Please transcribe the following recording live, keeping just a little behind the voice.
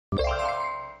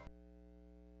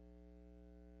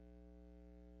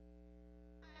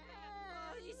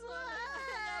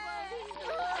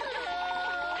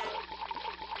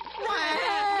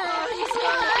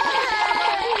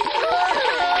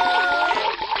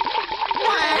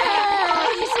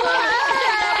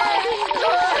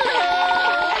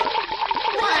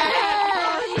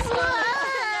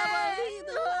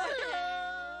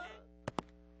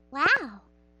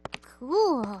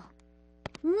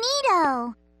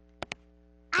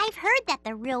heard that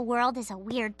the real world is a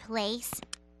weird place.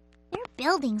 Their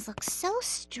buildings look so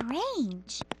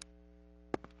strange.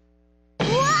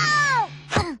 Whoa!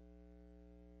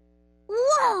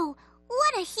 Whoa!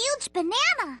 What a huge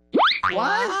banana!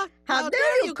 What? How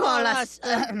dare you call us,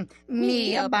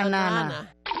 me a banana?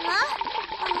 Huh?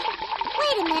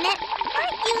 Wait a minute.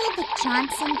 Aren't you the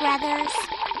Johnson brothers?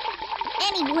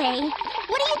 Anyway,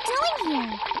 what are you doing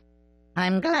here?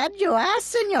 I'm glad you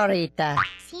asked, señorita.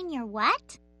 Senior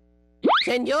what?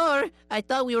 Senor, I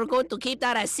thought we were going to keep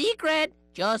that a secret.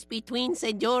 Just between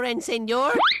Senor and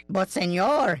Senor. But,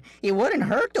 señor, it wouldn't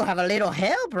hurt to have a little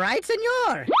help, right,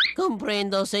 señor?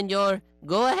 Comprendo, Senor.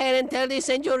 Go ahead and tell the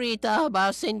Senorita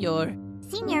about Senor.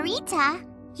 Senorita?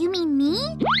 You mean me?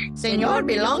 Señor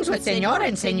belongs with señor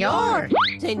and señor.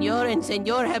 Senor and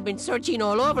Senor have been searching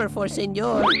all over for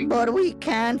Senor. But we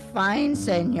can't find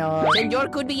señor. Senor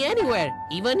could be anywhere,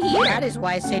 even here. That is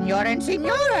why señor and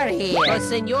señor are here. But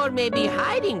Senor may be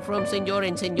hiding from Senor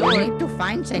and We Senor. need to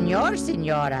find señor,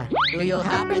 señora. Do you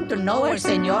happen to know where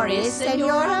señor is,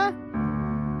 señora?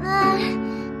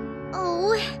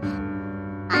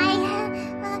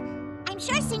 I'm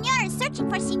sure Senor is searching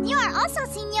for Senor. Also,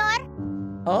 Senor.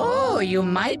 Oh, you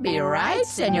might be right,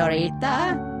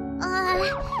 señorita.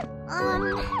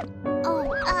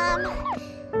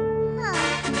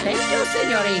 Thank you,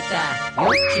 señorita.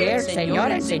 You cheered señor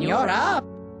and señor up.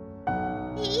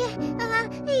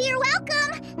 You're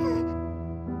welcome.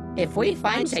 If we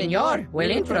find señor,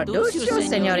 we'll introduce you,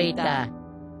 señorita.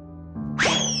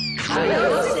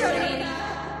 Adios, señorita.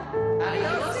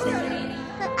 Adios,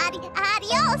 señorita.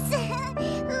 Adios.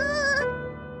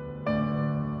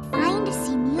 Find a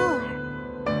Senor.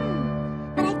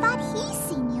 But I thought he's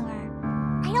Senor.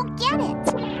 I don't get it.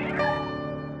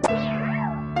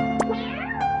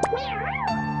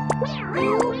 Who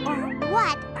or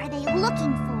what are they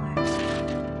looking for?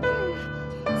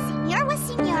 Senor was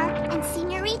Senor, and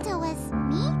Senorita was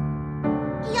me?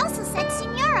 He also said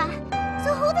Senora.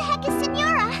 So who the heck is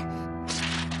Senora?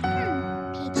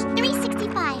 Page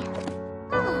 365.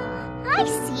 Oh, I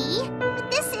see.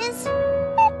 But this is...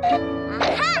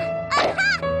 Aha!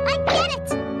 I get it!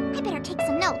 I better take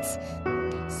some notes.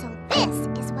 So this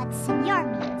is what Senor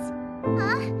means.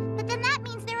 Huh? But then that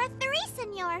means there are 3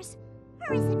 Senors.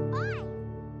 Or is it 5?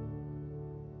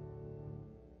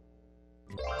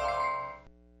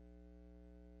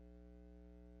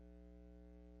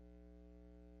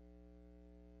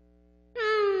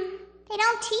 They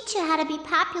don't teach you how to be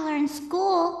popular in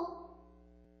school.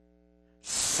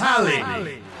 Sally!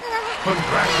 Congratulations!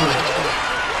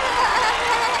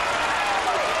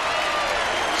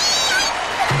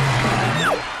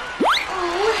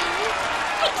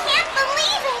 I can't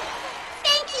believe it!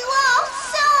 Thank you all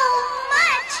so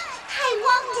much! I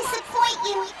won't disappoint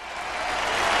you.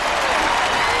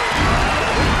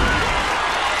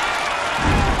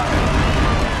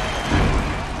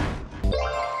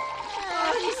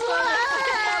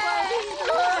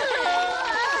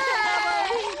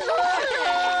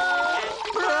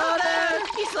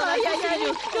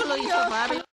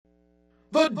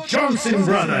 The Johnson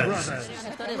Brothers!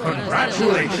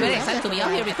 Congratulations! I'm very excited to be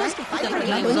out here because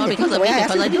it was all because of me,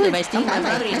 because I did the best thing. My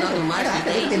father is not too much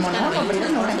today. You know what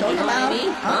I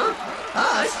mean? Huh?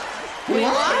 Us? We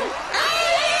won?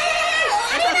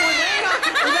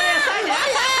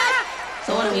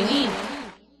 So what do we mean?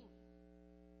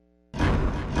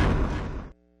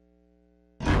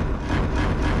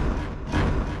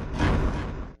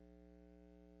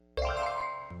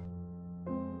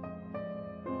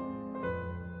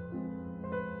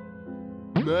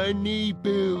 Many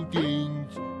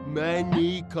buildings,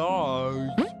 many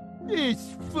cars.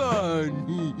 It's fun.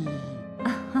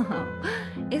 Oh,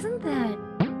 isn't that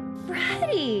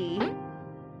Freddy?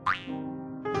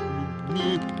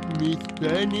 Miss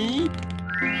Penny?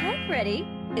 Hi, Freddy.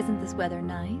 Isn't this weather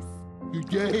nice?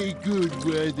 Today good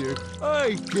weather.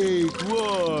 I take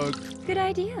walk. Good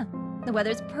idea. The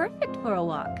weather's perfect for a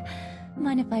walk.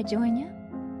 Mind if I join you?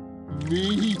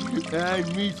 Me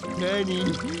and Miss Penny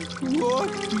walk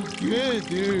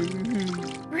together.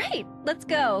 Great, let's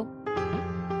go.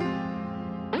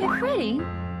 Hey, Freddy,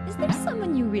 is there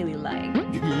someone you really like?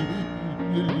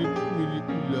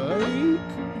 Like?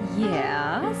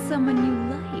 Yeah, someone you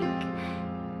like.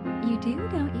 You do,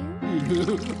 don't you?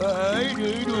 I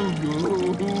don't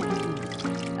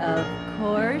know. Of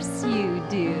course you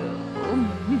do.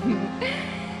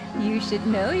 You should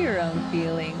know your own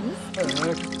feelings. I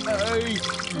like.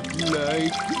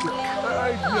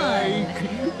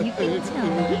 You can tell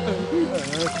me.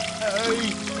 I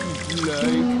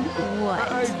like. What?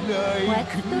 I like.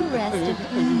 What's the rest of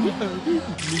the name?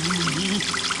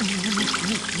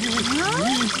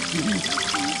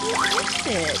 Huh? Fix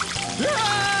it.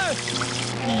 Ah!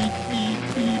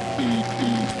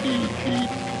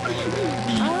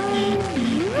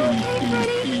 You okay,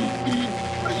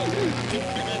 Freddy?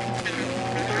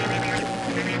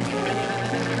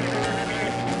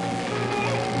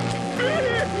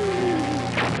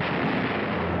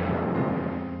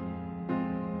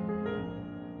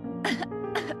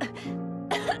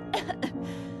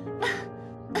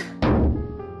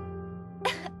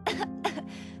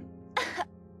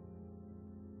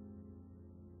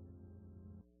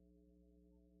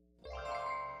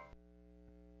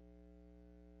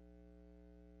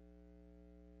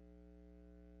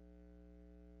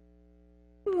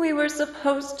 We were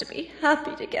supposed to be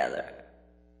happy together.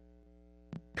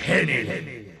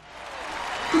 Penny!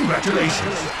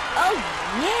 Congratulations! Oh,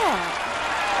 yeah.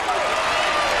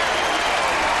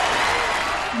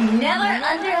 Never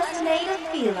underestimate a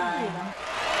feline.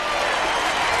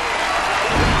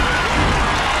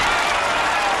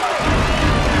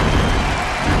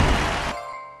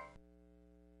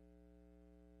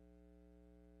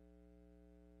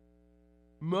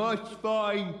 Much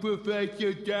fine,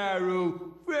 Professor Darrow.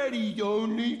 Freddy's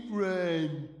only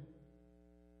friend.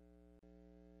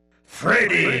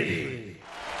 Freddy!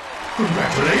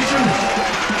 Congratulations!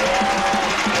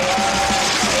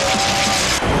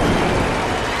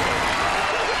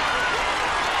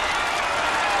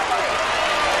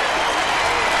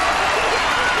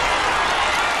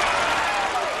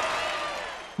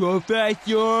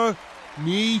 Professor,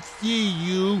 me see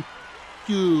you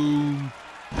soon.